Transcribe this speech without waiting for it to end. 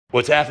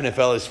What's happening,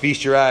 fellas?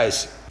 Feast your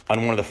eyes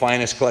on one of the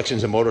finest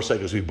collections of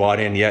motorcycles we bought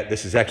in yet.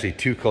 This is actually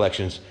two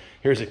collections.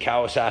 Here's a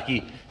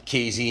Kawasaki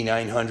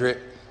KZ900.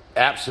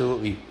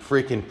 Absolutely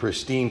freaking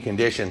pristine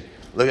condition.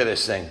 Look at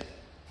this thing.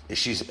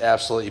 She's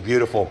absolutely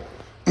beautiful.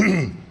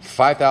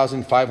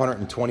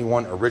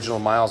 5,521 original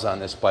miles on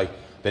this bike.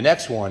 The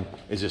next one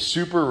is a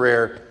super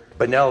rare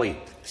Beleive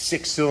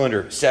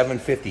 6-cylinder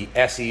 750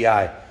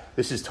 SEI.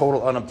 This is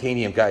total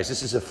unobtainium, guys.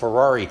 This is a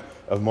Ferrari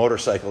of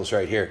motorcycles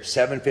right here.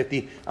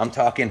 750, I'm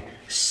talking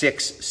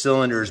 6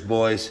 cylinders,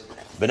 boys.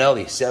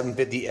 Beleive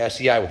 750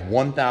 SEI with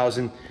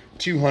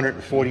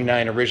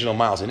 1,249 original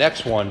miles. The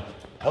next one,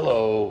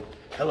 hello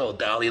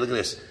Dolly, look at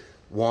this.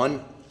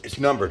 One, it's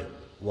numbered.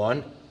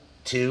 1,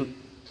 2,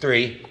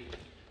 3,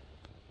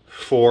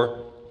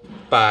 4,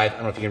 5, I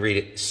don't know if you can read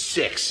it,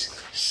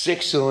 6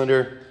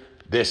 cylinder.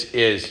 This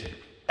is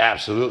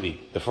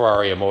absolutely the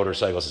Ferrari of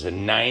motorcycles. It's a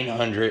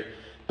 900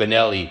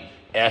 Beleive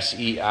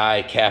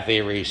SEI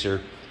Cafe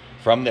Racer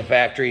from the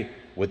factory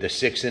with the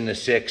 6 in the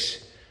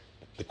 6,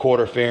 the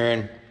quarter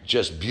fairing,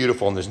 just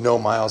beautiful. And there's no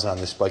miles on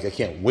this bike. I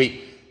can't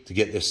wait to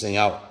get this thing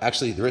out.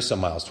 Actually, there is some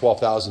miles,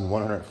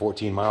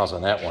 12,114 miles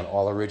on that one,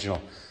 all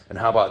original. And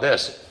how about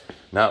this?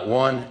 Not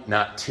one,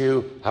 not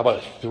two, how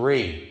about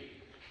 3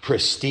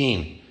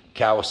 pristine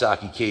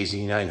Kawasaki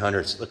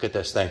KZ900s. Look at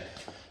this thing,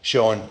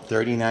 showing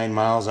 39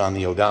 miles on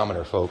the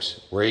odometer,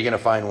 folks. Where are you gonna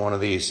find one of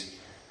these?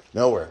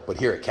 Nowhere, but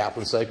here at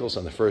Kaplan Cycles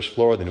on the first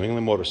floor of the New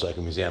England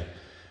Motorcycle Museum.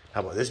 How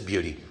about this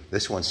beauty?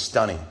 This one's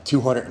stunning.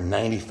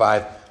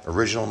 295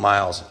 original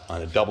miles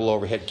on a double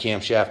overhead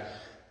camshaft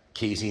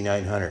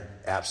KZ900.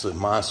 Absolute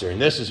monster. And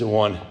this is the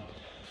one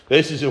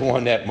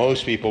that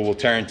most people will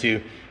turn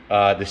to,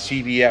 the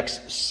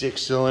CBX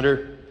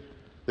 6-cylinder.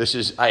 This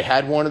is, I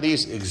had one of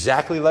these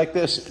exactly like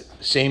this,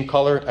 same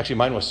color. Actually,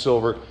 mine was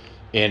silver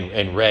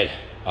and red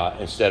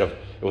instead of,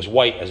 it was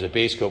white as a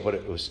base coat, but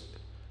it was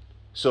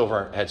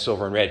silver, had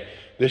silver and red.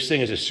 This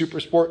thing is a Super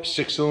Sport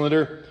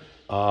 6-cylinder,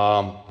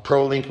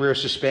 Pro Link rear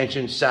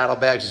suspension,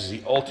 saddlebags. This is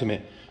the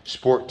ultimate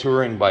sport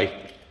touring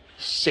bike,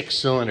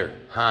 6-cylinder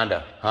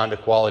Honda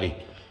quality.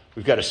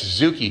 We've got a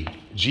Suzuki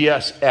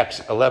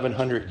GSX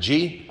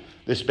 1100G.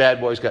 This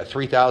bad boy's got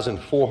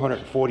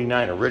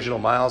 3,449 original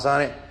miles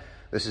on it.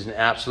 This is an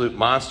absolute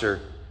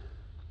monster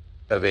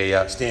of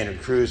a standard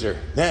cruiser.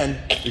 Then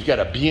we've got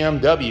a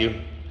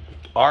BMW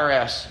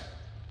RS.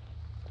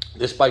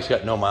 This bike's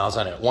got no miles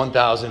on it.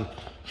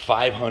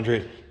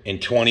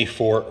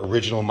 1,524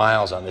 original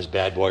miles on this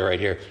bad boy right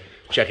here.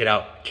 Check it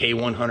out,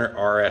 K100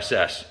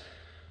 RSS.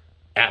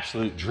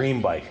 Absolute dream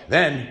bike.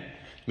 Then,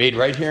 made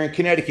right here in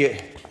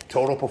Connecticut,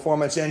 Total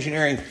Performance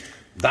Engineering,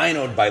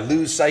 dynoed by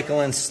Lou's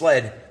Cycle and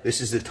Sled.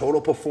 This is the Total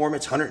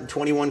Performance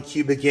 121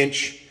 cubic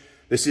inch.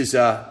 This is,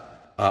 I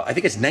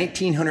think it's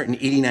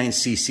 1,989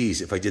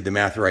 cc's, if I did the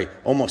math right.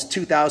 Almost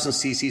 2,000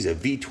 cc's of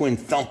V-twin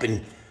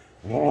thumping,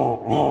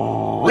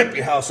 rip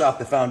your house off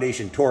the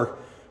foundation torque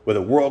with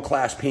a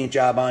world-class paint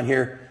job on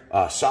here.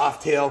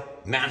 Soft tail,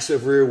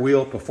 massive rear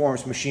wheel,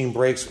 performance machine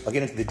brakes. I'll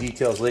get into the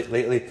details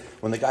lately.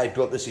 When the guy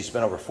built this, he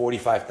spent over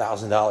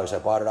 $45,000. I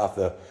bought it off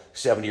the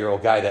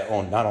 70-year-old guy that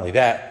owned not only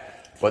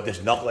that, but this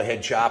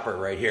knucklehead chopper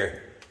right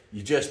here.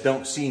 You just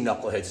don't see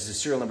knuckleheads. This is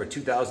serial number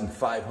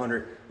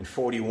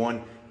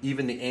 2,541.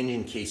 Even the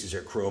engine cases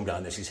are chromed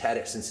on this. He's had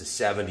it since the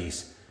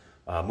 70s.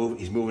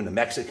 He's moving to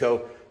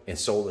Mexico and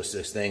sold us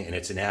this thing, and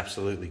it's an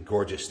absolutely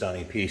gorgeous,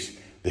 stunning piece.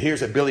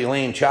 Here's a Billy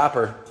Lane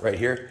chopper right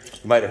here.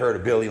 You might have heard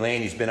of Billy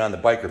Lane. He's been on the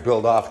Biker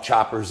Build Off,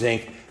 Choppers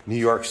Inc., New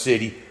York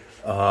City.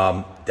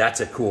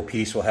 That's a cool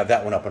piece. We'll have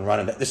that one up and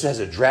running. This has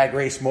a drag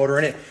race motor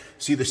in it.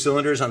 See the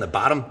cylinders on the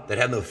bottom that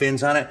have no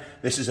fins on it?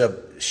 This is a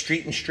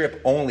street and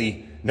strip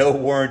only, no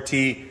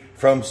warranty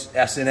from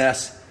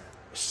S&S,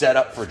 set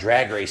up for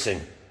drag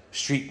racing,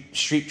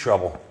 street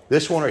trouble.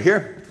 This one right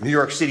here, New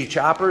York City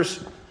choppers,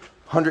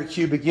 100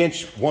 cubic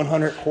inch,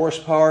 100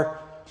 horsepower,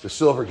 the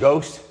Silver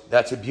Ghost.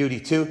 That's a beauty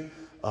too.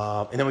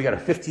 And then we got a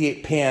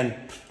 58 pan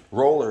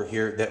roller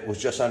here that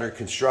was just under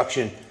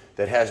construction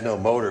that has no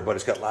motor, but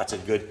it's got lots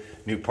of good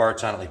new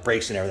parts on it, like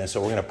brakes and everything.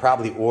 So we're gonna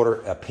probably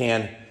order a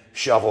pan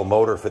shovel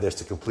motor for this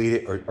to complete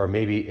it, or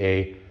maybe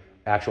a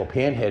actual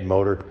pan head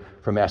motor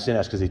from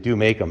S&S, because they do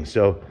make them.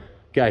 So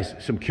guys,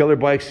 some killer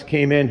bikes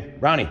came in.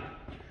 Ronnie,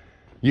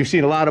 you've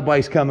seen a lot of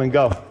bikes come and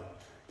go.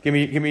 Give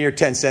me your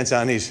 10 cents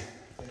on these.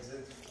 10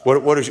 cents.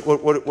 What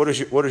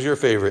is your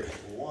favorite?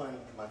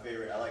 My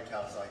favorite, I like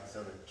Kawasaki,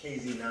 so the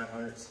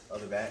KZ900s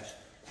of the batch.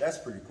 That's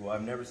pretty cool.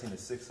 I've never seen a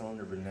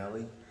 6-cylinder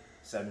Beleive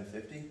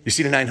 750. You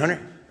see the 900?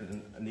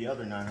 And the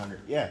other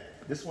 900, yeah.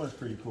 This one's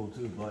pretty cool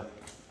too, but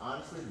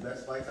honestly, the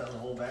best bikes out of the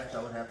whole batch,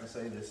 I would have to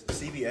say this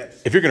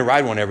CBX. If you're gonna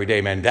ride one every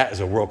day, man, that is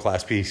a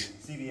world-class piece.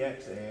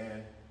 CBX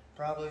and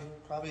probably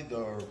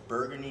the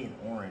burgundy and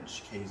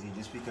orange KZ,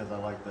 just because I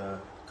like the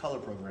color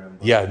program.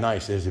 But yeah,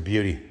 nice. It's a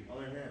beauty.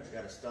 Other than that, it's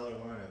got a stellar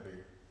lineup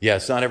here. Yeah,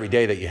 it's not every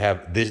day that you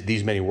have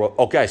these many world.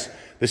 Oh, guys,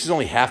 this is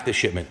only half the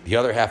shipment. The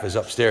other half is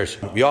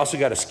upstairs. We also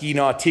got a Ski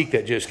Nautique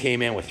that just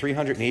came in with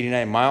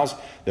 389 miles.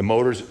 The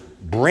motor's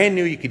brand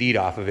new. You could eat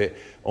off of it.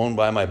 Owned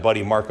by my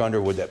buddy Mark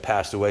Underwood that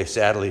passed away,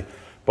 sadly.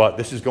 But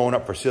this is going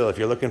up for sale. If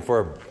you're looking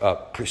for a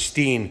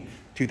pristine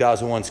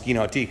 2001 Ski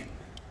Nautique,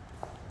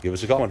 give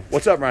us a call.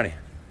 What's up, Ronnie?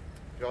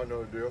 Y'all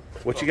know the deal.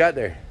 What you got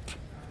there?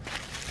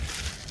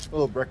 A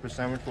little breakfast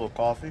sandwich, a little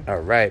coffee. All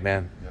right,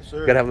 man. Yes,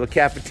 sir. Gotta have a little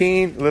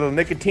caffeine, a little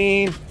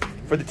nicotine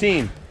for the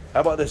team. How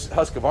about this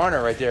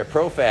Husqvarna right there,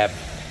 Profab?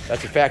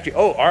 That's a factory.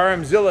 Oh,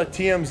 RM Zilla,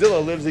 TM Zilla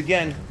lives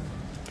again.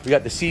 We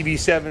got the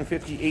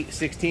CB750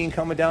 816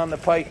 coming down the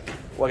pike.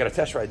 Well, I got to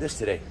test ride this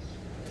today.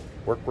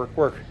 Work, work,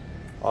 work.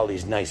 All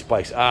these nice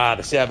bikes. Ah,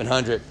 the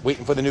 700.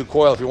 Waiting for the new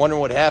coil. If you're wondering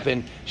what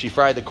happened, she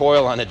fried the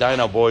coil on the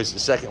Dyno Boys, the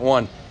second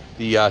one.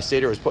 The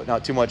stator was putting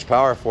out too much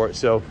power for it,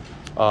 so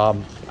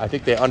I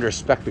think they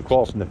under-spec the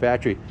coil from the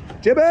factory.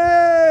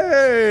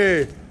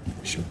 Jimmy!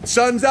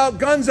 Sun's out,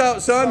 guns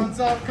out, son. Sun's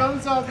out,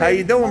 guns out. How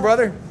you doing,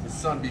 brother? The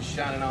sun be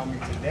shining on me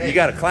today. You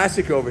got a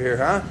classic over here,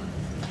 huh?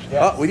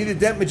 Yes. Oh, we need a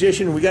dent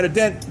magician. We got a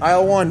dent.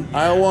 Aisle one.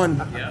 Aisle one.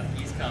 Yeah,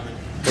 he's coming.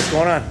 What's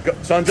going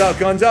on? Sun's out,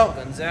 guns out.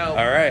 Guns out.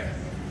 All right.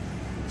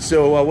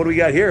 So what do we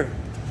got here?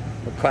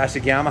 A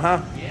classic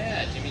Yamaha.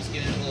 Yeah, Jimmy's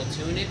getting a little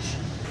tunage.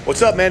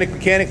 What's up, Manic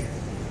Mechanic?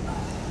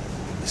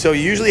 So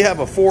you usually have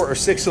a 4 or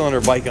 6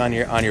 cylinder bike on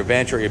your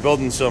bench, or you're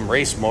building some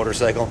race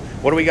motorcycle.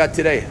 What do we got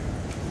today?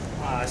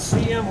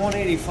 CM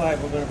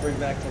 185 we're going to bring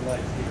back to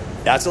life here.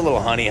 That's a little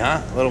honey,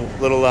 huh? Little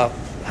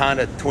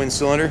Honda twin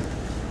cylinder.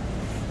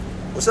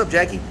 What's up,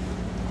 Jackie?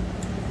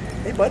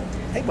 Hey, bud.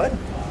 Hey, bud.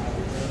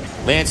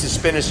 Lance is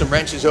spinning some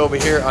wrenches over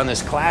here on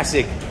this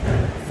classic.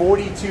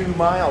 42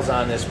 miles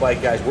on this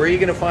bike, guys. Where are you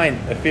going to find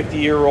a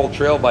 50-year-old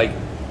trail bike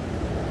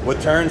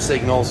with turn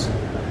signals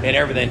and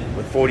everything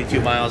with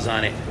 42 miles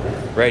on it?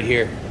 Right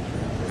here.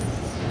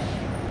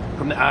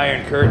 From the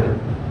Iron Curtain.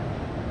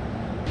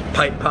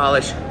 Pipe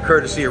polish,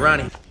 courtesy of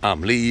Ronnie. I'm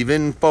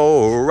leaving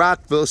for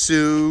Rockville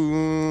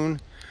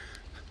soon.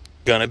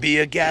 Gonna be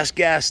a gas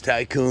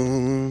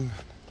tycoon.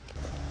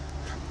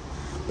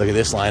 Look at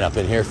this lineup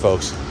in here,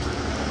 folks.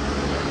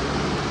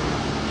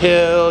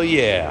 Hell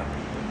yeah.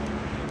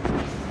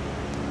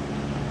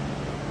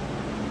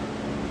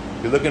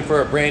 If you're looking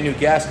for a brand new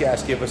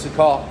Gasgas, give us a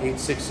call.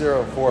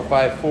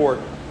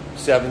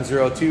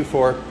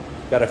 860-454-7024.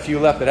 Got a few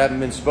left that haven't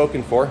been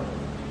spoken for.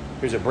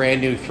 Here's a brand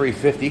new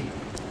 350.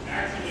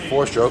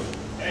 4-stroke.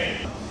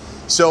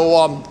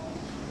 So,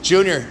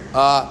 Junior,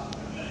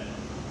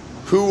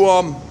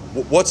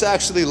 what's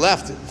actually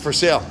left for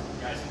sale?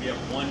 Guys, we have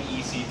one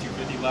EC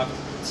 250 left,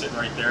 sitting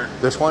right there.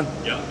 This one?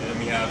 Yeah, and then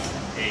we have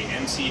a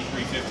MC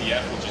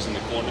 350F, which is in the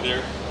corner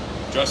there,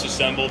 just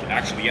assembled.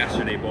 Actually,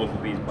 yesterday both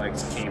of these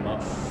bikes came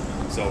up.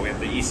 So we have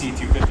the EC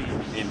 250,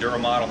 the Enduro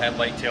model,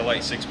 headlight, taillight,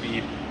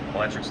 6-speed,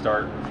 electric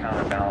start,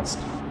 counterbalanced,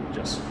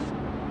 just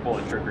full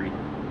of trickery.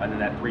 And then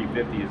that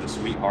 350 is a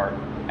sweetheart.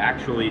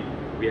 Actually,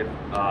 we have,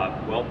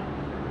 well,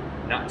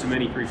 not too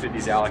many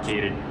 350s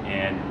allocated,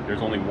 and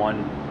there's only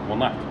one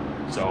left.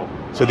 So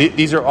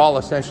These are all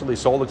essentially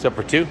sold except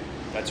for 2?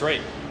 That's right.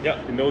 Yeah,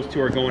 and those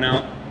 2 are going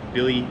out.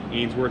 Billy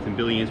Ainsworth and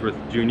Billy Ainsworth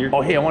Jr.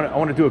 Oh, hey, I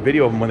want to do a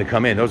video of them when they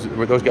come in.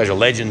 Those guys are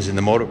legends in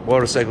the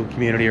motorcycle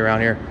community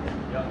around here.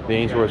 Yeah, The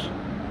Ainsworths.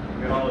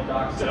 We got all the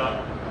docks set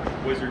up.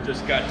 Wizard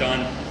just got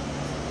done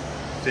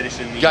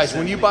finishing the Guys,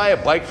 when you buy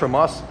a bike from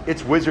us,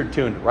 it's Wizard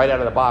tuned right out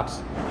of the box.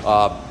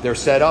 They're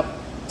set up,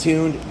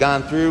 tuned,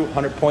 gone through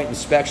 100-point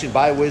inspection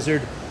by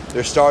Wizard.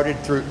 They're started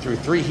through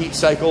 3 heat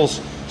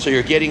cycles, so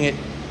you're getting it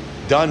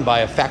done by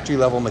a factory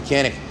level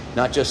mechanic,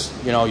 not just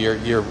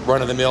your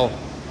run-of-the-mill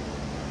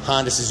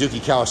Honda,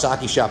 Suzuki,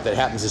 Kawasaki shop that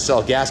happens to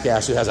sell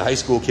Gasgas, who has a high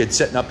school kid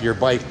setting up your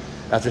bike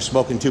after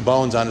smoking 2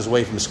 bones on his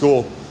way from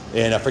school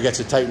and forgets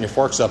to tighten your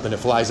forks up and it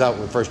flies out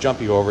when first jump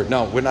you go over it.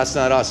 No, that's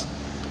not us.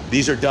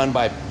 These are done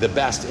by the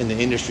best in the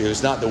industry.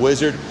 It's not the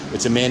Wizard,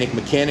 it's a Manic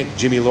Mechanic,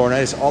 Jimmy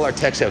Laurinaitis. All our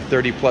techs have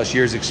 30+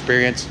 years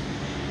experience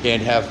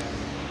and have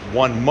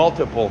won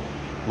multiple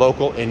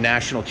local and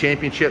national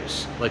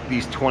championships, like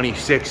these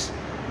 26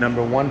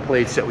 #1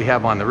 plates that we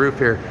have on the roof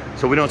here.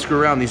 So we don't screw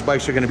around. These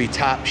bikes are gonna be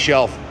top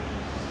shelf.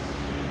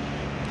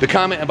 The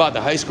comment about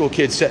the high school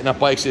kids setting up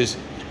bikes is,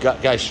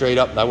 guys, straight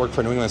up, I worked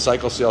for New England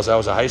Cycle Sales. I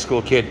was a high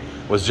school kid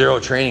with 0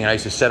 training, and I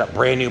used to set up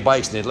brand new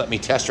bikes, and they'd let me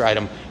test ride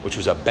them, which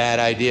was a bad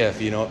idea, if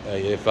you know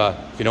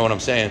what I'm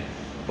saying.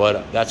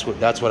 But that's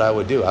what I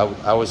would do.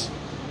 I was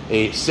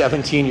a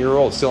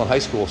 17-year-old still in high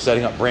school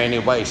setting up brand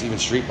new bikes, even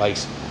street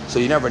bikes. So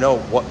you never know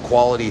what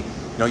quality.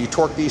 You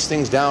torque these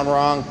things down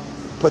wrong,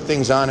 put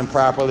things on them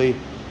properly,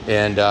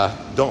 and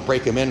don't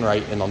break them in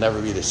right, and they'll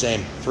never be the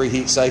same. 3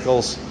 heat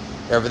cycles,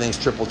 everything's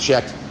triple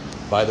checked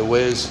by the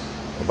Wiz,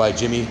 or by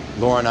Jimmy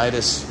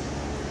Laurinaitis,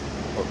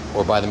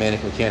 or by the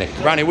Manic Mechanic.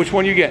 Ronnie, which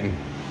one are you getting?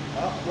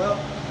 Well,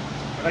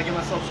 when I get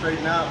myself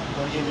straightened out, I'm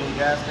going to give me the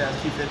Gasgas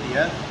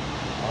 250F.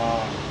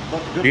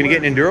 You're going to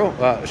get an Enduro,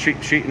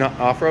 street and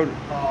off-road?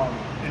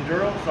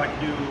 Enduro, so I can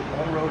do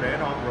on-road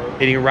and off-road.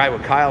 And you can ride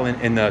with Kyle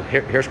in the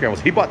hair scrambles.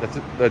 He bought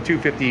the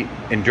 250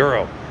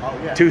 Enduro. Oh,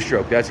 yeah.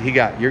 2-stroke. That's he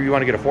got. You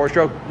want to get a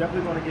 4-stroke?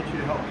 Definitely want to get you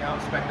to help me out,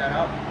 spec that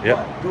out. Yep.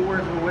 But good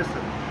words of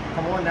wisdom.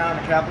 Come on down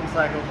to Kaplan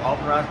Cycles,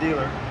 authorized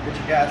dealer. Get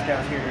your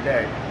Gasgas here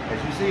today.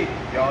 As you see,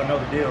 y'all know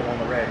the deal on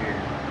the red here.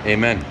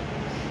 Amen.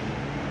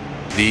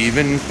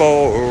 Leaving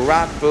for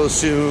Rockville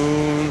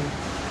soon.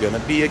 Gonna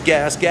be a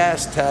gas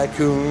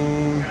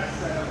tycoon.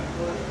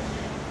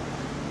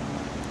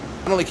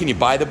 Not only can you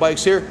buy the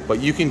bikes here,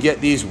 but you can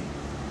get these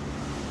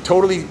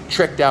totally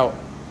tricked out.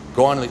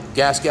 Go on the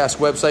Gasgas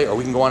website, or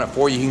we can go on it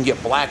for you. You can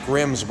get black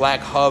rims, black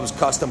hubs,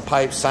 custom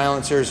pipes,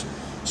 silencers,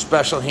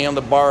 special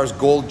handlebars,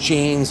 gold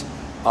chains.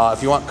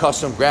 If you want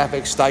custom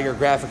graphics, Steiger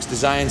graphics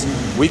designs,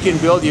 we can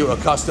build you a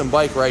custom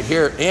bike right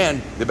here.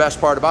 And the best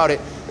part about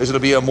it is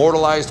it'll be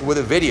immortalized with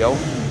a video.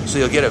 So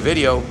you'll get a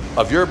video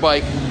of your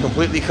bike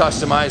completely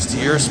customized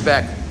to your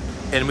spec.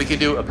 And we can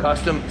do a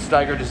custom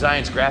Steiger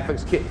Designs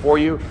graphics kit for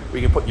you.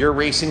 We can put your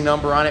racing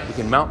number on it. We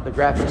can mount the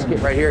graphics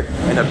kit right here.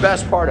 And the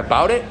best part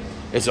about it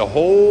is the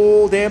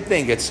whole damn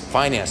thing gets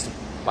financed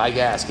by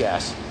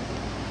Gasgas.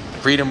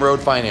 Freedom Road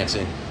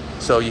Financing.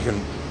 So you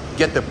can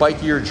get the bike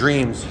of your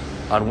dreams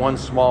on one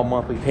small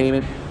monthly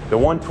payment. The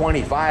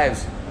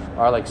 125s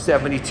are like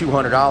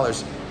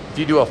 $7,200. If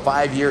you do a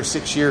 5-year,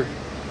 6-year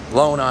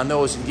loan on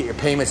those, and get your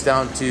payments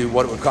down to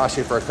what it would cost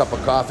you for a cup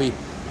of coffee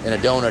and a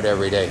donut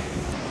every day.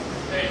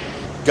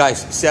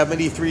 Guys,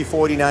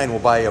 $73.49 will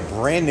buy a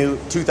brand new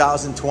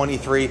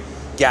 2023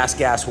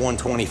 Gasgas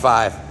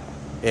 125,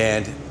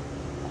 and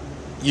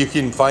you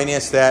can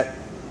finance that.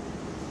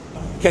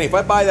 Kenny, if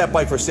I buy that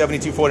bike for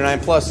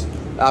 $72.49 plus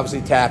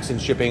obviously tax and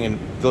shipping and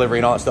delivery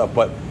and all that stuff,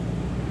 but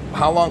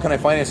how long can I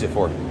finance it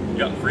for?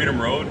 Yeah, Freedom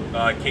Road.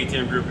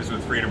 KTM Group is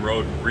with Freedom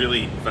Road.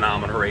 Really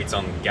phenomenal rates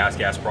on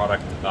Gasgas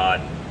product.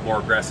 More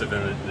aggressive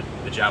than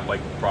the Jap bike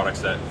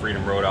products that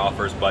Freedom Road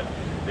offers, but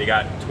they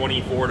got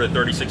 24 to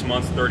 36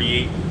 months,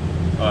 48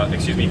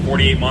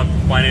 month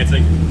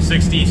financing,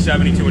 60,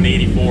 72, and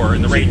 84,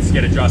 and the rates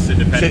get adjusted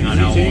depending on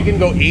how long. So you can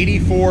go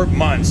 84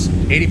 months.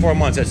 84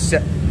 months. That's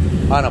set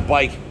on a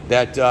bike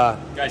that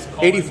guys,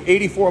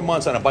 84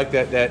 months on a bike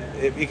that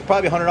it could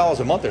probably be $100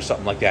 a month or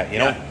something like that. You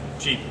know. Yeah.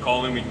 Cheap.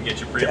 Call in, we can get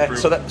you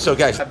pre-approved. So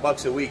guys,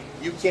 $5 a week.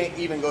 You can't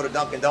even go to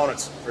Dunkin'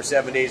 Donuts for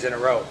 7 days in a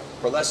row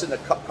for less than the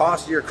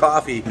cost of your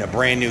coffee in a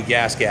brand new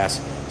Gasgas.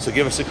 So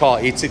give us a call,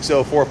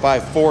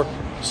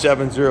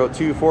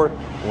 860-454-7024.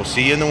 We'll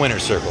see you in the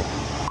winner's circle.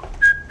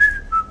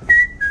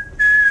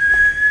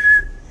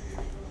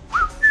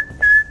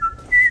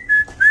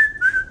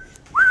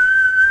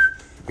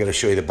 I'm gonna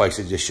show you the bikes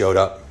that just showed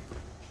up.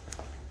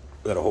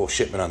 We got a whole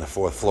shipment on the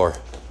 4th floor.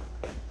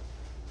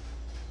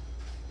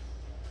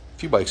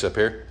 Few bikes up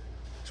here.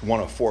 It's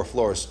one of 4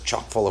 floors,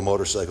 chock full of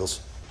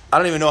motorcycles. I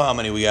don't even know how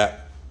many we got.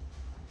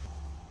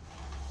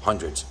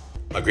 Hundreds.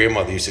 My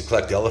grandmother used to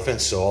collect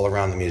elephants, so all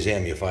around the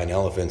museum you find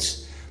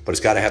elephants, but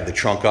it's got to have the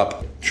trunk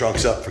up.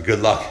 Trunk's up for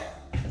good luck.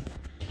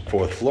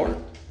 4th floor.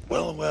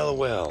 Well, well,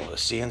 well. A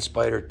Sand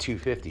Spider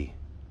 250.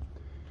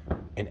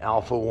 An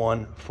Alpha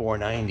 1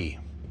 490.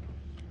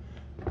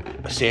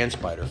 A Sand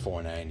Spider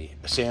 490.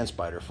 A Sand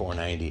Spider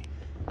 490.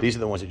 These are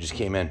the ones that just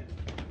came in.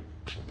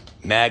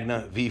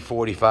 Magna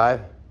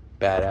V45,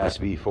 badass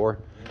V4,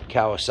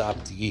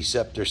 Kawasaki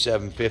Scepter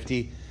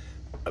 750,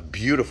 a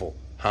beautiful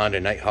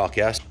Honda Nighthawk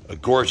S, a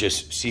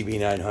gorgeous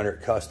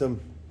CB900 Custom.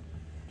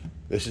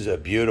 This is a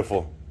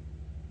beautiful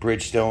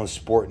Bridgestone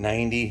Sport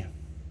 90,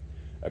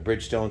 a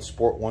Bridgestone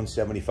Sport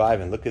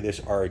 175, and look at this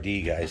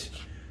RD, guys.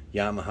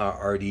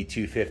 Yamaha RD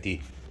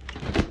 250.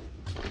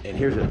 And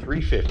here's a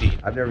 350.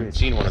 I've never even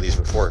seen one of these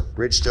before.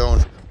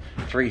 Bridgestone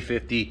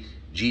 350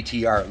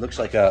 GTR. It looks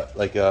like an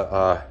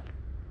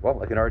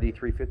RD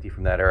 350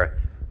 from that era.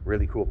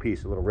 Really cool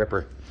piece, a little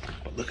ripper.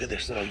 But look at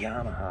this little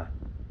Yamaha.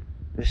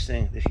 This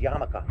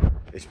Yamaha,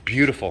 it's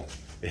beautiful.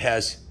 It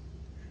has,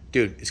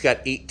 dude, it's got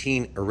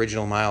 18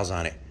 original miles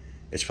on it.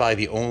 It's probably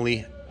the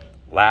only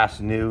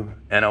last new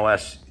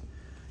NOS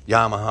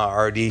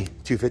Yamaha RD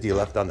 250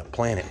 left on the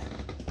planet.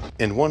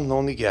 And one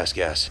lonely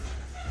Gasgas.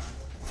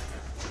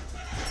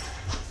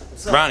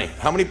 Ronnie,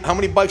 how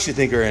many bikes you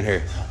think are in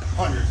here?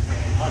 Hundreds,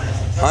 man.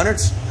 Hundreds.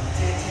 Hundreds?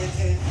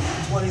 10,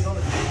 20s on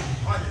the thing.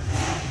 Hundreds.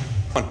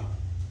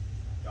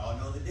 Y'all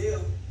know the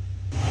deal.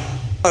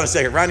 Hold on a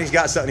second. Ronnie's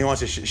got something he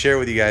wants to share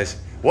with you guys.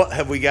 What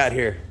have we got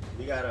here?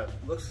 We got a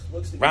looks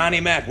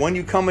Ronnie Mac, when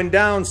you coming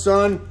down,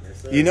 son?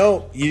 Yes, sir. You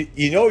know you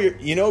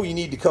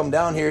need to come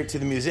down here to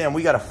the museum.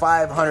 We got a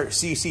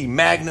 500cc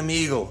Magnum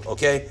Eagle,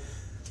 okay?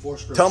 4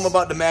 strokes. Tell them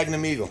about the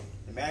Magnum Eagle.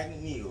 The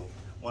Magnum Eagle,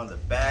 one of the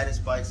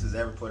baddest bikes that's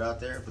ever put out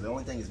there, but the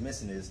only thing it's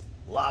missing is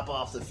lop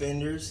off the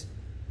fenders.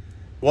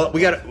 Well,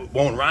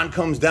 when Ron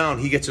comes down,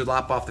 he gets to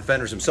lop off the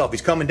fenders himself.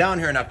 He's coming down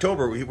here in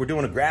October. We're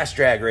doing a grass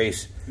drag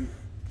race.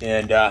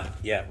 And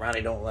yeah,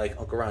 Ronnie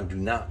Uncle Ron do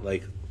not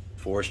like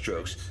 4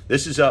 strokes.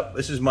 This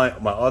is my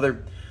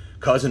other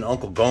cousin,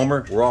 Uncle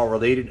Gomer. We're all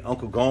related.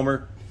 Uncle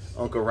Gomer,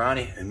 Uncle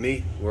Ronnie, and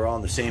me, we're all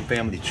in the same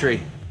family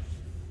tree.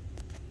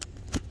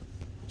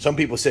 Some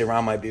people say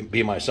Ron might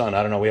be my son.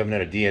 I don't know. We haven't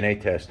had a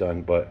DNA test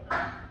done, but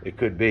it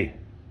could be.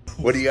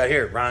 What do you got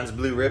here? Ron's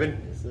blue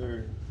ribbon? Yes,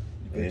 sir.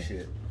 Good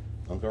shit.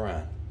 Uncle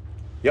Ron.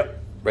 Yep.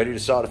 Ready to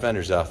saw the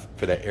fenders off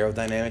for that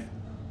aerodynamic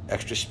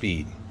extra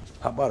speed.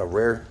 How about a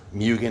rare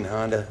Mugen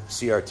Honda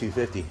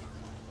CR250?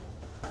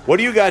 What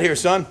do you got here,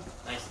 son?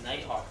 Nice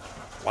Nighthawk.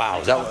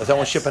 Wow, is that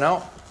one shipping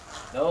out?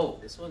 No,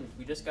 this one,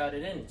 we just got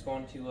it in. It's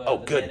going to Oh,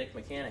 the good.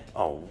 mechanic.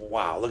 Oh,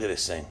 wow, look at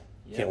this thing.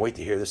 Yep. Can't wait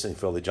to hear this thing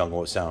fill the jungle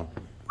with sound.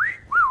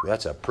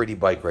 That's a pretty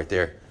bike right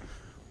there.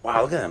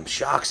 Wow, look at them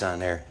shocks on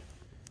there.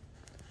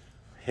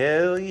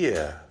 Hell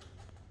yeah.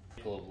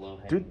 Full of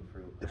low-hanging Dude,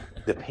 fruit.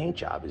 the paint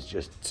job is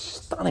just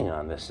stunning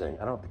on this thing. I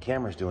don't know if the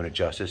camera's doing it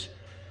justice.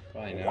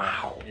 Probably not.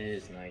 Wow. It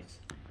is nice.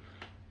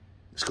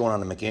 It's going on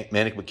the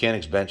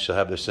mechanic's bench. She'll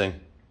have this thing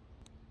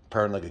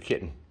purring like a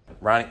kitten.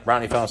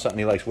 Ronnie found something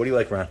he likes. What do you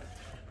like, Ron?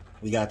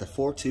 We got the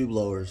 4 tube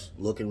lowers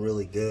looking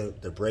really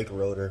good. The brake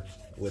rotor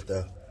with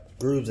the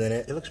grooves in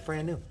it. It looks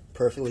brand new.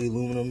 Perfectly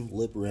aluminum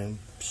lip rim.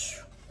 Nice.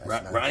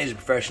 Ronnie's a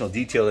professional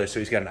detailer, so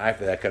he's got an eye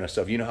for that kind of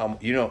stuff. You know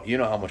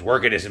how much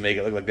work it is to make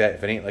it look like that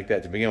if it ain't like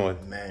that to begin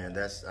with. Man,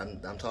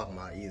 I'm talking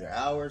about either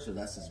ours or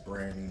that's just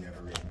brand new,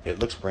 never ridden. It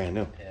looks brand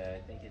new. Yeah,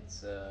 I think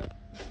it's...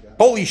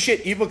 Holy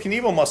shit, Evil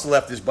Knievel must have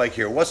left his bike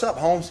here. What's up,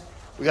 Holmes?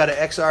 We got an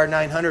XR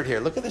 900 here.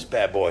 Look at this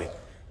bad boy.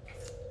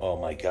 Oh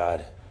my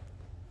God.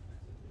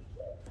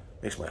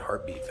 Makes my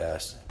heart beat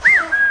fast.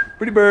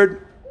 Pretty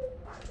bird.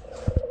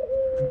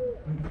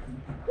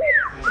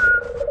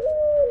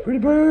 Pretty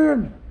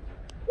bird.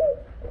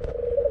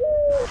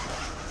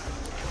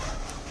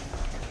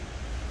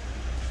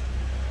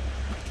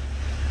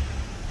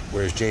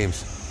 Where's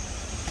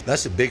James?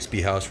 That's the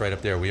Bixby house right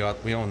up there. We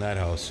own that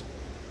house.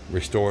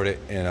 Restored it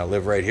and I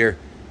live right here.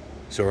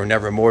 So we're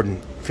never more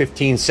than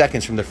 15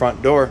 seconds from the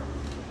front door,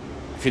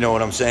 if you know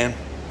what I'm saying.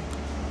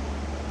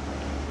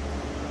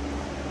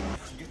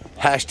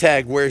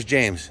 Hashtag where's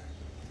James?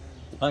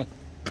 Hi.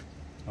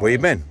 Where you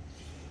been?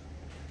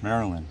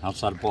 Maryland,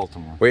 outside of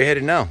Baltimore. Where you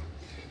headed now?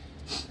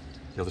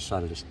 The other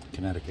side of this,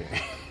 Connecticut.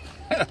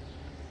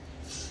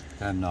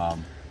 and then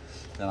on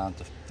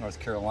to North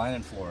Carolina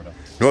and Florida.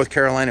 North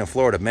Carolina and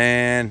Florida.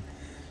 Man,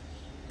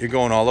 you're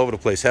going all over the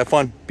place. Have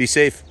fun. Be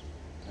safe.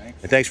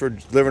 Thanks. And thanks for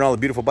delivering all the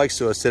beautiful bikes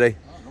to us today.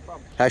 Oh, no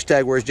problem.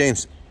 Hashtag where's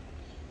James?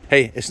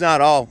 Hey, it's not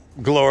all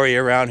glory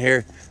around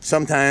here.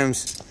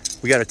 Sometimes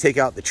we got to take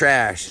out the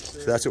trash.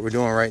 So that's what we're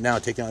doing right now,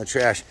 taking out the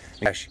trash.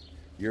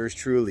 Yours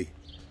truly,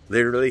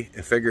 literally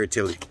and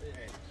figuratively.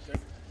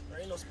 There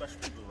ain't no special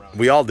people around.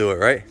 We all do it,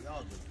 right? We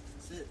all do.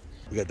 That's it.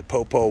 We got the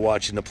Popo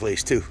watching the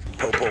place too.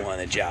 Popo on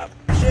the job.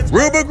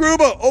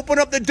 Ruba, open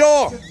up the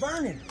door. It's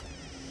burning.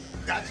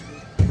 Gotcha.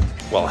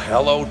 Well,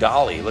 hello,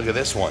 Dolly. Look at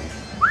this one.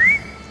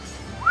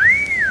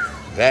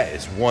 That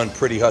is one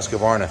pretty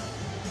Husqvarna.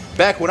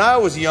 Back when I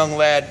was a young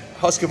lad,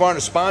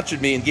 Husqvarna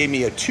sponsored me and gave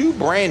me two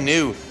brand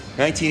new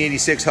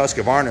 1986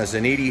 Husqvarnas,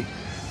 an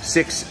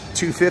 86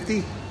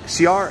 250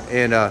 CR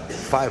and a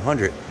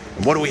 500.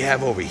 And what do we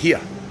have over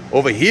here?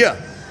 Over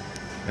here.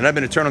 And I've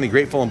been eternally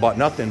grateful and bought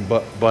nothing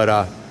but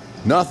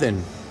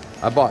nothing.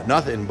 I bought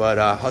nothing but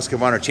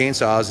Husqvarna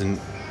chainsaws and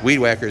weed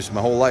whackers my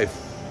whole life.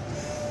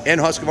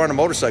 And Husqvarna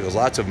motorcycles,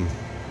 lots of them.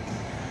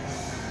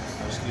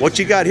 What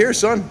you got here,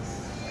 son?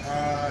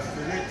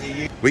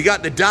 We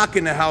got the Doc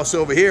in the house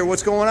over here.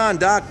 What's going on,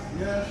 Doc?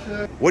 Yes,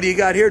 sir. What do you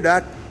got here,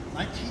 Doc?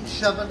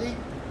 1970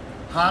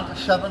 Honda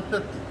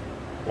 750.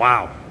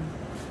 Wow.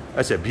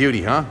 That's a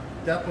beauty, huh?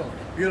 Definitely.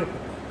 Beautiful.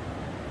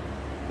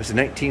 This is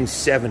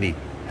 1970.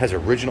 Has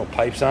original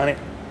pipes on it.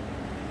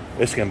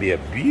 This is going to be a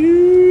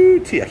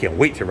beauty. I can't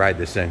wait to ride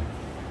this thing.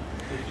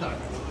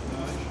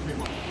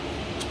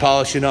 It's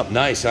polishing up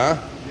nice, huh?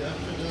 Yes,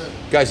 it is.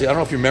 Guys, I don't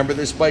know if you remember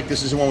this bike.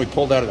 This is the one we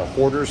pulled out of the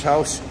hoarder's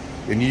house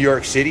in New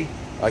York City.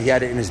 He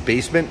had it in his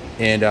basement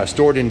and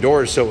stored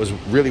indoors, so it was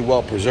really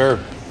well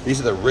preserved.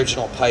 These are the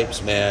original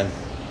pipes, man.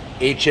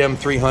 HM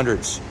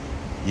 300s.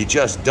 You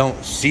just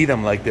don't see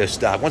them like this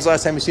stuff. When's the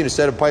last time you seen a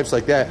set of pipes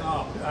like that?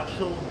 Oh,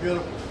 absolutely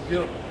beautiful.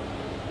 Beautiful.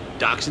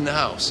 Doc's in the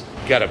house.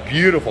 Got a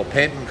beautiful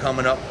Penton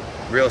coming up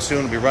real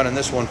soon. We'll be running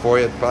this one for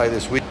you probably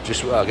this week.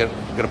 Just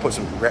gonna put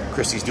some.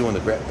 Christy's doing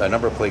the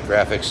number plate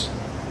graphics.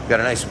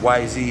 Got a nice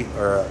YZ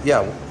or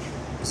yeah.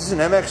 Is this an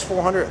MX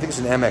 400? I think it's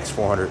an MX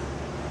 400.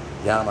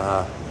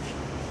 Yamaha.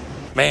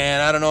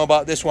 Man, I don't know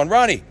about this one,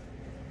 Ronnie.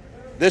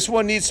 This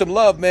one needs some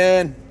love,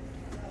 man.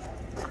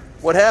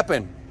 What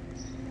happened?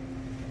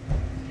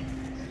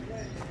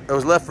 It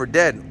was left for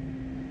dead.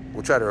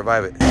 We'll try to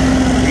revive it.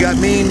 We got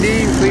Mean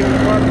D cleaning the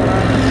parking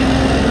lot.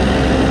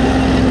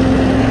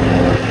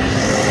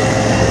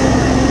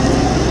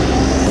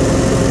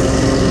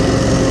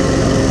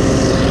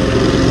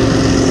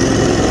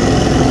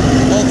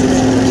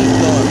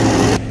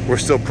 We're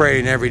still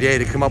praying every day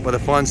to come up with the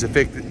funds to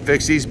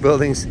fix these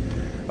buildings.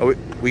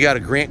 We got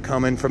a grant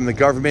coming from the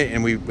government,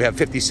 and we have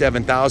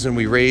 $57,000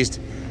 we raised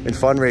in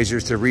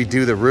fundraisers to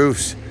redo the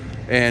roofs,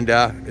 and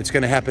it's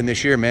going to happen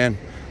this year, man.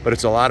 But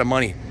it's a lot of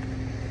money,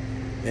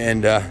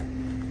 and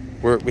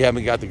we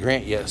haven't got the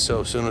grant yet.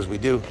 So as soon as we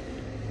do,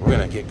 we're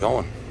going to get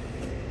going.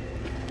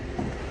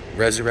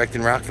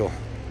 Resurrecting Rockville,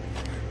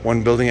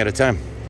 one building at a time.